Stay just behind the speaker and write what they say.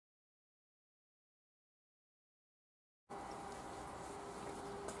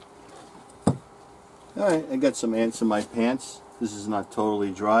Alright, I got some ants in my pants. This is not totally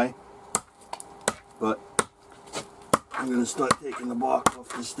dry, but I'm going to start taking the bark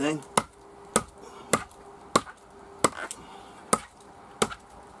off this thing.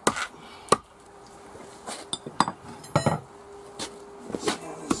 Let's see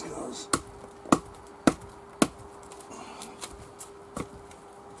how this goes.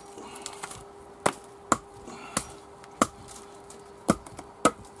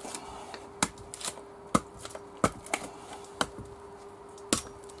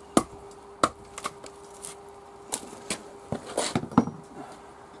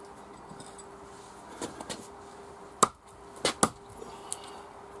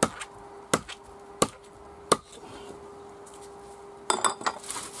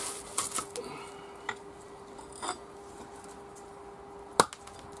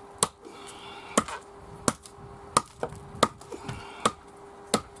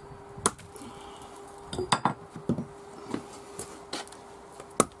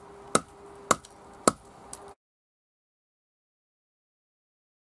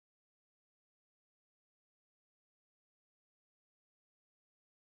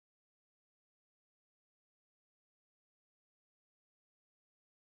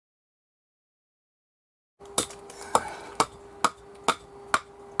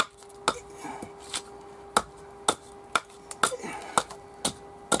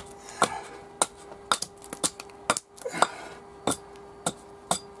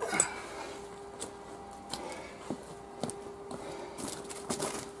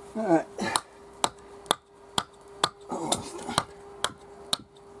 Alright. Almost done.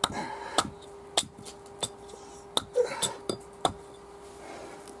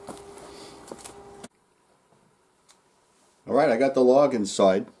 Alright, I got the log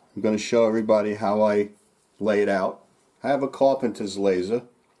inside. I'm going to show everybody how I lay it out. I have a carpenter's laser.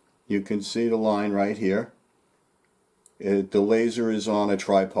 You can see the line right here. The laser is on a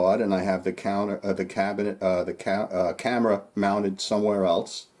tripod, and I have the camera mounted somewhere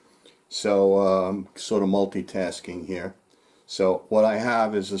else. So sort of multitasking here. So what I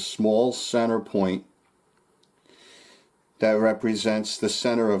have is a small center point that represents the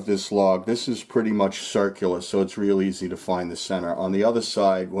center of this log. This is pretty much circular, so it's real easy to find the center. On the other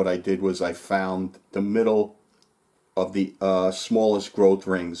side, what I did was I found the middle of the smallest growth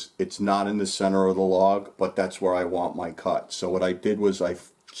rings. It's not in the center of the log, but that's where I want my cut. So what I did was I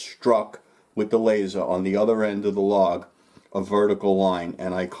struck with the laser on the other end of the log a vertical line,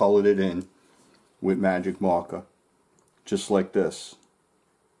 and I colored it in with magic marker, just like this.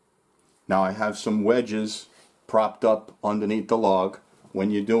 Now I have some wedges propped up underneath the log.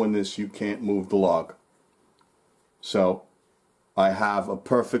 When you're doing this, you can't move the log. So I have a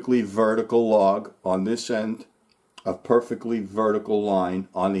perfectly vertical log on this end, a perfectly vertical line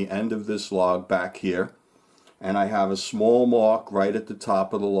on the end of this log back here, and I have a small mark right at the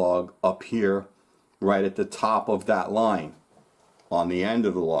top of the log up here, right at the top of that line on the end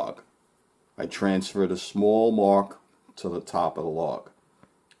of the log. I transferred a small mark to the top of the log.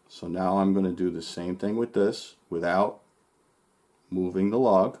 So now I'm going to do the same thing with this without moving the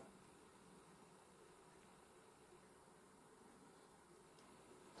log.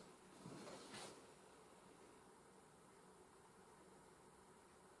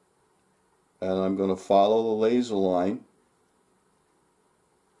 And I'm going to follow the laser line.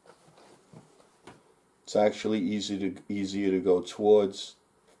 It's actually easier to go towards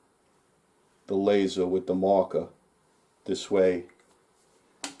the laser with the marker. This way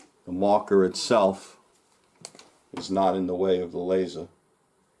the marker itself is not in the way of the laser.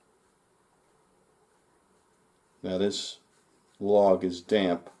 Now this log is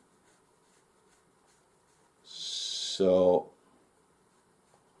damp, so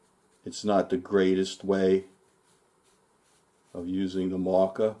it's not the greatest way of using the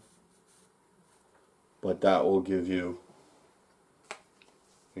marker, but that will give you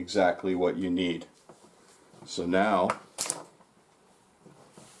exactly what you need. So now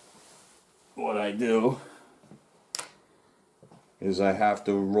what I do is I have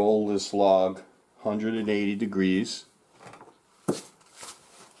to roll this log 180 degrees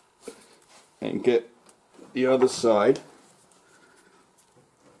and get the other side.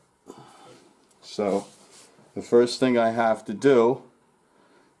 So the first thing I have to do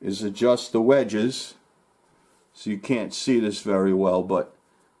is adjust the wedges. So you can't see this very well, but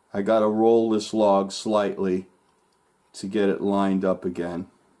I got to roll this log slightly to get it lined up again.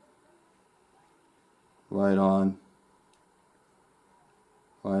 Right on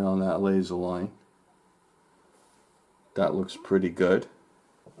that laser line. That looks pretty good.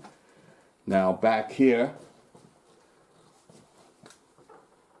 Now back here,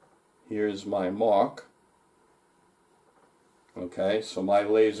 here's my mark. Okay, so my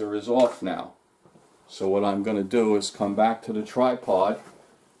laser is off now. So what I'm going to do is come back to the tripod,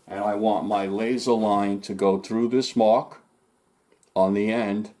 and I want my laser line to go through this mark on the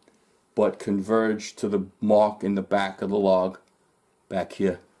end, but converge to the mark in the back of the log back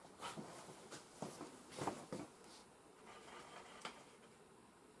here.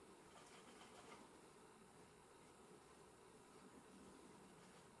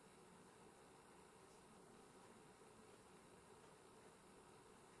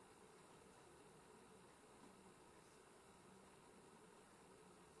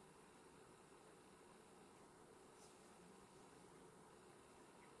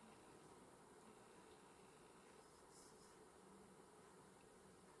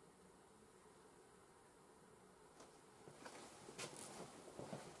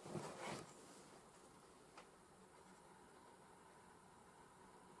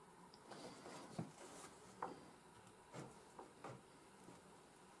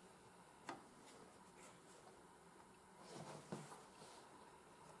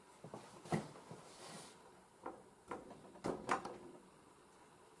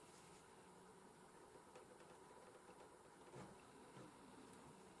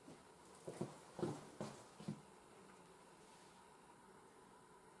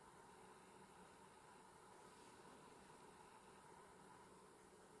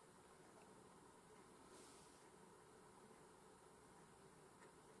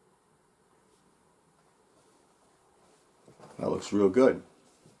 That looks real good.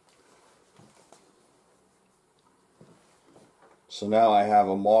 So now I have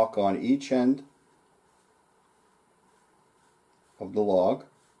a mark on each end of the log,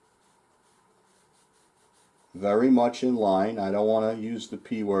 very much in line. I don't want to use the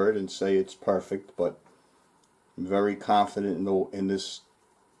P word and say it's perfect, but I'm very confident in this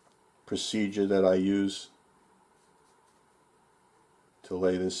procedure that I use to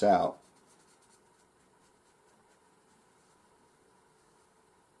lay this out.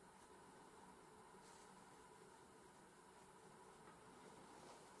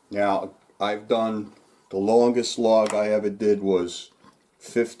 Now, I've done, the longest log I ever did was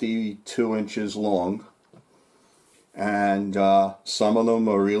 52 inches long, and some of them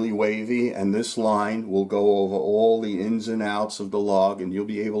are really wavy, and this line will go over all the ins and outs of the log, and you'll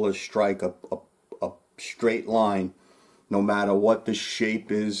be able to strike a straight line no matter what the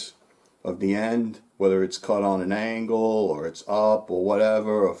shape is of the end, whether it's cut on an angle or it's up or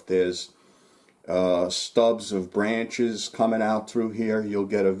whatever. If there's stubs of branches coming out through here, you'll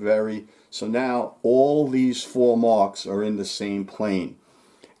get a very, so now all these four marks are in the same plane,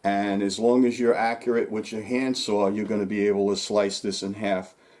 and as long as you're accurate with your handsaw, you're going to be able to slice this in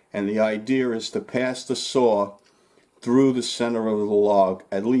half. And the idea is to pass the saw through the center of the log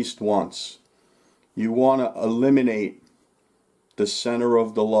at least once. You want to eliminate the center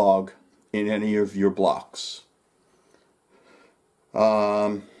of the log in any of your blocks.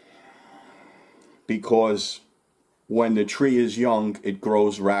 Because when the tree is young, it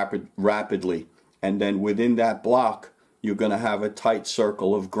grows rapidly, and then within that block you're going to have a tight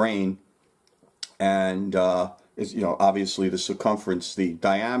circle of grain, and obviously the circumference, the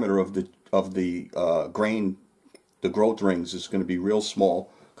diameter of the grain, the growth rings, is going to be real small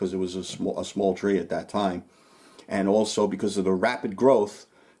because it was a small tree at that time, and also because of the rapid growth,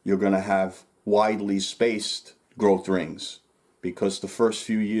 you're going to have widely spaced growth rings, because the first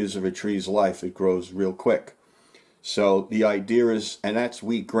few years of a tree's life it grows real quick. So the idea is, and that's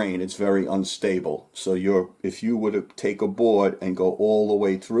wheat grain, it's very unstable. So if you were to take a board and go all the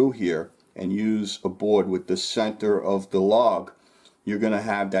way through here and use a board with the center of the log, you're going to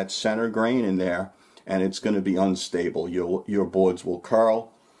have that center grain in there, and it's going to be unstable. Your boards will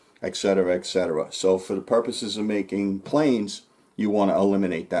curl, etc., etc. So for the purposes of making planes, you want to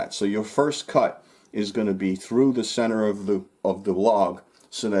eliminate that. So your first cut is going to be through the center of the log,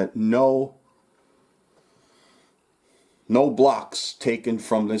 so that no blocks taken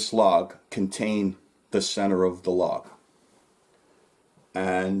from this log contain the center of the log.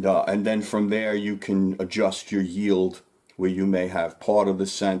 And then from there you can adjust your yield, where you may have part of the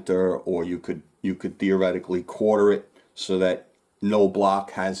center, or you could theoretically quarter it so that no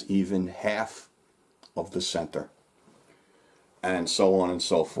block has even half of the center, and so on and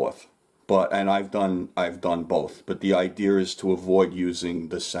so forth. And I've done both, but the idea is to avoid using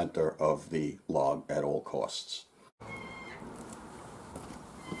the center of the log at all costs.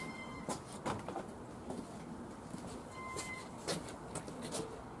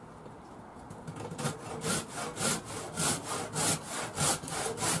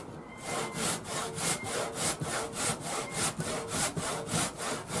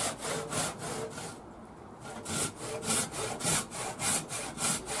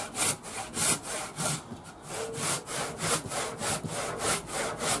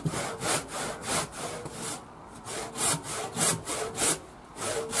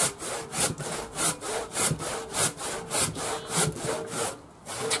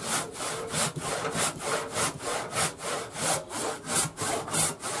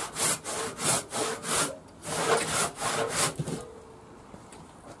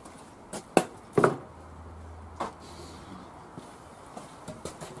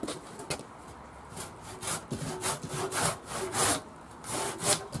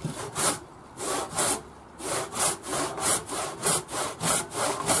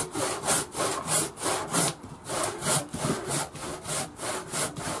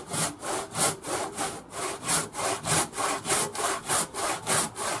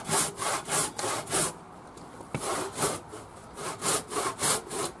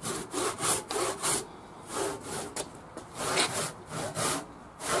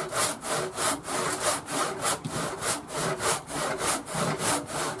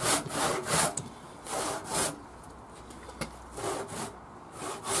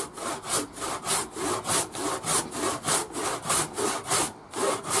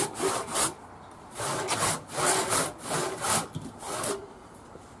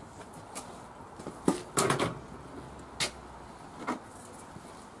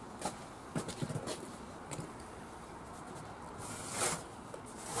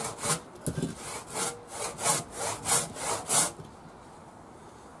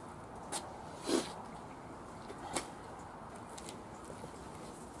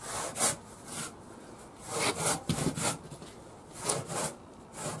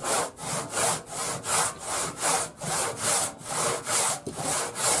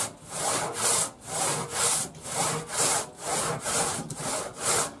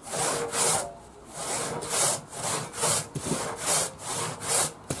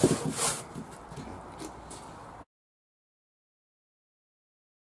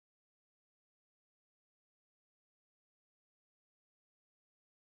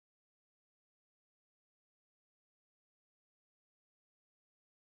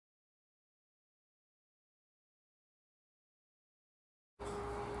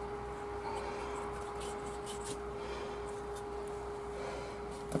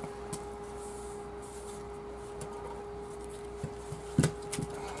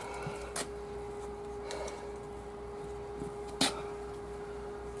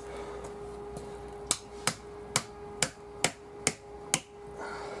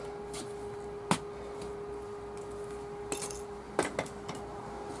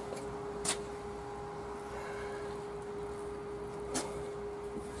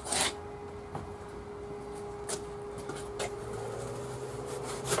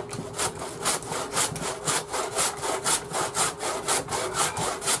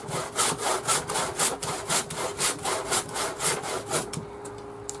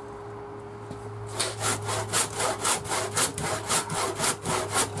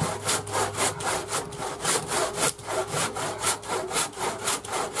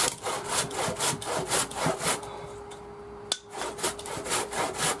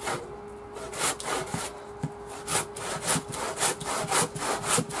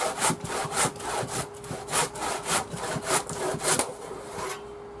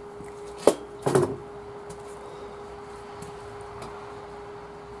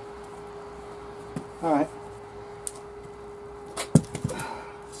 Alright.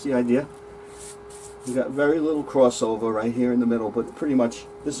 That's the idea. You got very little crossover right here in the middle, but pretty much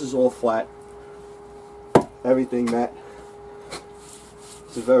this is all flat. Everything matte.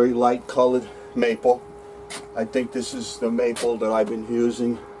 It's a very light colored maple. I think this is the maple that I've been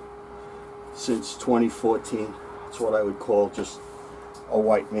using since 2014. It's what I would call just a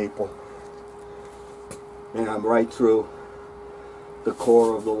white maple. And I'm right through the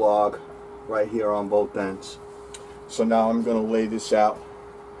core of the log right here on both ends. So now I'm going to lay this out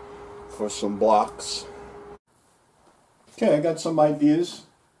for some blocks. Okay, I got some ideas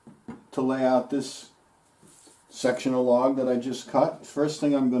to lay out this section of log that I just cut. First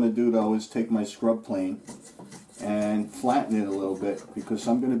thing I'm going to do though is take my scrub plane and flatten it a little bit, because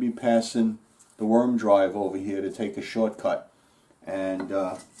I'm going to be passing the worm drive over here to take a shortcut, and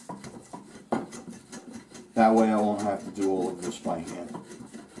that way I won't have to do all of this by hand.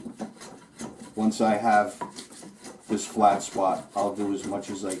 Once I have this flat spot, I'll do as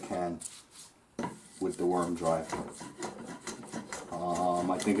much as I can with the worm drive.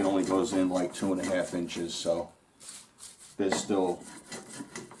 I think it only goes in like 2.5 inches, so there's still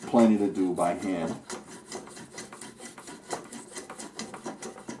plenty to do by hand.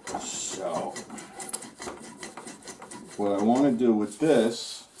 So what I want to do with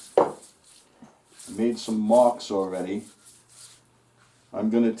this, I made some marks already. I'm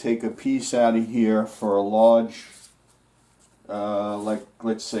going to take a piece out of here for a large, like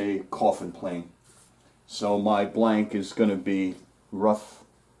let's say coffin plane. So my blank is going to be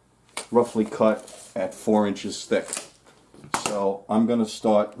roughly cut at 4 inches thick. So I'm going to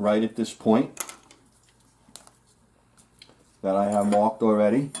start right at this point that I have marked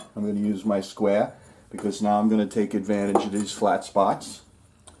already. I'm going to use my square because now I'm going to take advantage of these flat spots.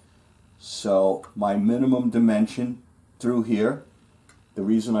 So my minimum dimension through here, the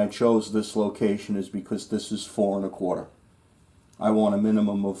reason I chose this location is because this is 4 1/4. I want a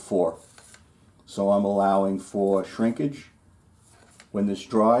minimum of 4. So I'm allowing for shrinkage when this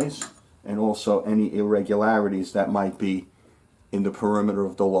dries, and also any irregularities that might be in the perimeter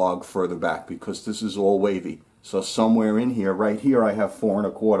of the log further back, because this is all wavy. So somewhere in here, right here, I have 4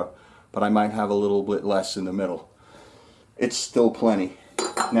 1/4, but I might have a little bit less in the middle. It's still plenty.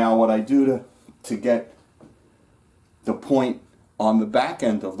 Now what I do to get the point on the back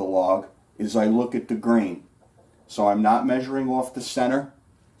end of the log is I look at the grain. So I'm not measuring off the center.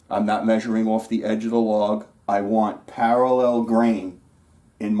 I'm not measuring off the edge of the log. I want parallel grain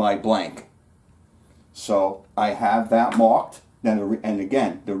in my blank. So I have that marked. And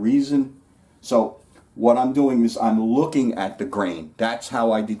again, the reason, so what I'm doing is I'm looking at the grain. That's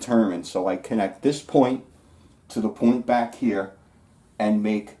how I determine. So I connect this point to the point back here and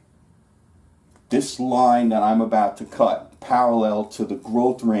make this line that I'm about to cut parallel to the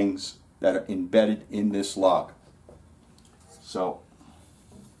growth rings that are embedded in this log. So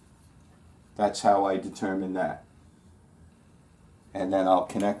that's how I determine that. And then I'll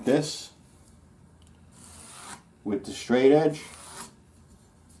connect this with the straight edge.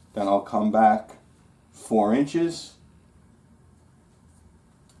 Then I'll come back 4 inches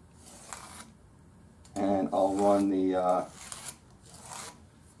and I'll run the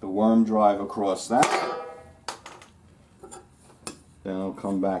worm drive across that. Then I'll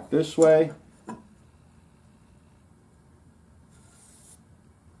come back this way.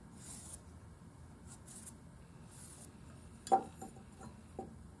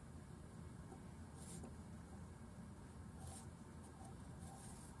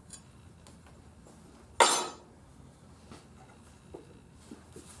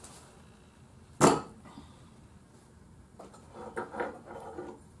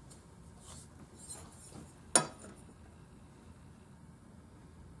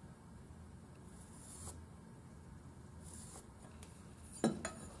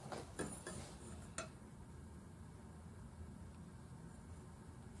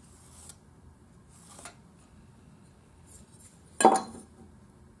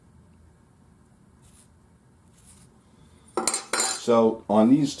 So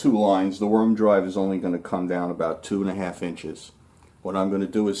on these two lines, the worm drive is only going to come down about 2.5 inches. What I'm going to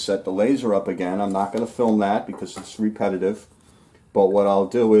do is set the laser up again. I'm not going to film that because it's repetitive. But what I'll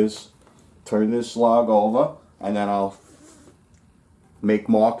do is turn this log over, and then I'll make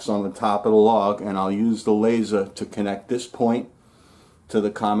marks on the top of the log, and I'll use the laser to connect this point to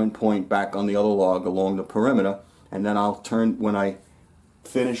the common point back on the other log along the perimeter. And then I'll turn, when I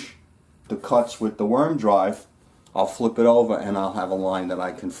finish the cuts with the worm drive, I'll flip it over and I'll have a line that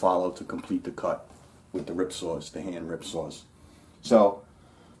I can follow to complete the cut with the rip saws, the hand rip saws. So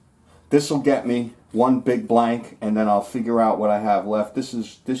this will get me one big blank, and then I'll figure out what I have left.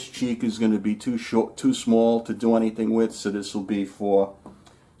 This cheek is going to be too short, too small to do anything with, so this will be for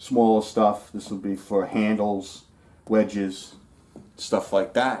smaller stuff. This will be for handles, wedges, stuff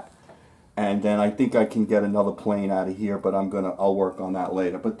like that. And then I think I can get another plane out of here, but I'll work on that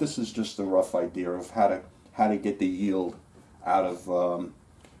later. But this is just a rough idea of how to get the yield out of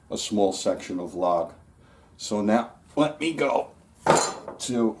a small section of log. So now let me go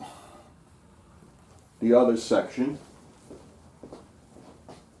to the other section.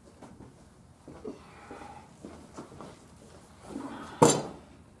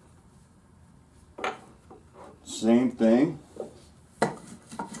 Same thing.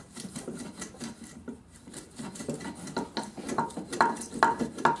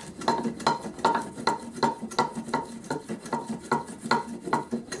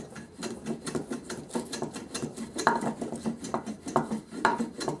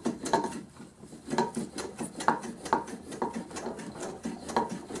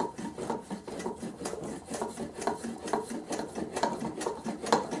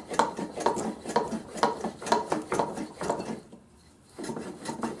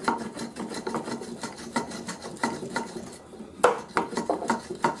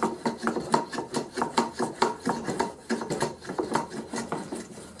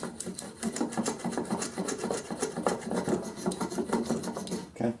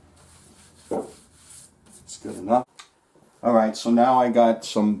 Good enough. Alright, so now I got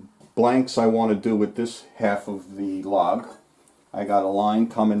some blanks I want to do with this half of the log. I got a line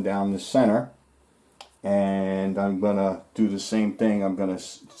coming down the center, and I'm going to do the same thing. I'm going to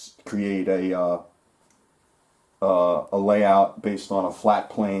create a layout based on a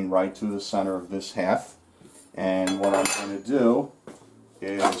flat plane right through the center of this half. And what I'm going to do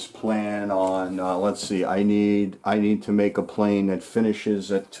is plan on, let's see, I need to make a plane that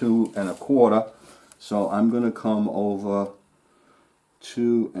finishes at 2 1/4. So I'm going to come over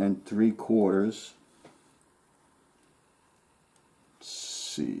 2 3/4. Let's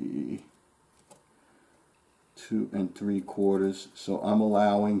see, 2 3/4. So I'm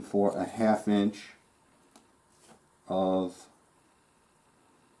allowing for a 1/2 inch of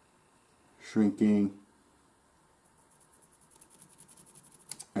shrinking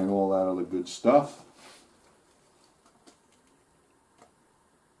and all that other good stuff.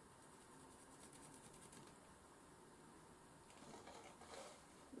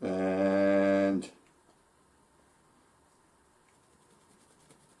 And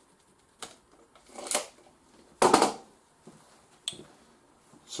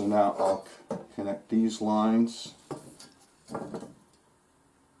so now I'll connect these lines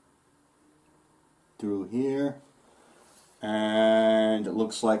through here, and it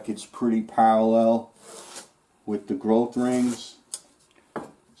looks like it's pretty parallel with the growth rings,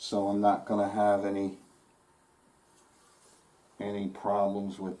 so I'm not going to have any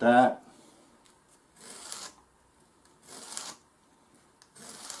problems with that.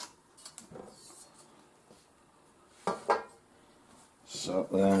 So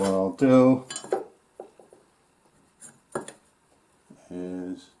then what I'll do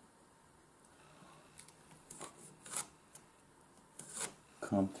is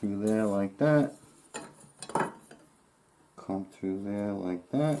come through there like that, come through there like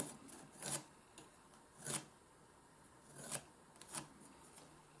that.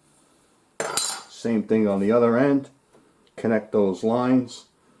 Same thing on the other end. Connect those lines.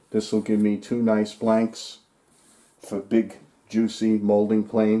 This will give me 2 nice blanks for big juicy molding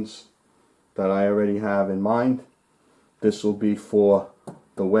planes that I already have in mind. This will be for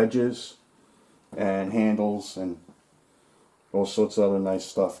the wedges and handles and all sorts of other nice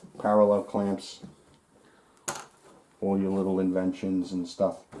stuff. Parallel clamps, all your little inventions and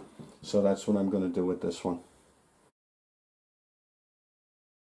stuff. So that's what I'm going to do with this one.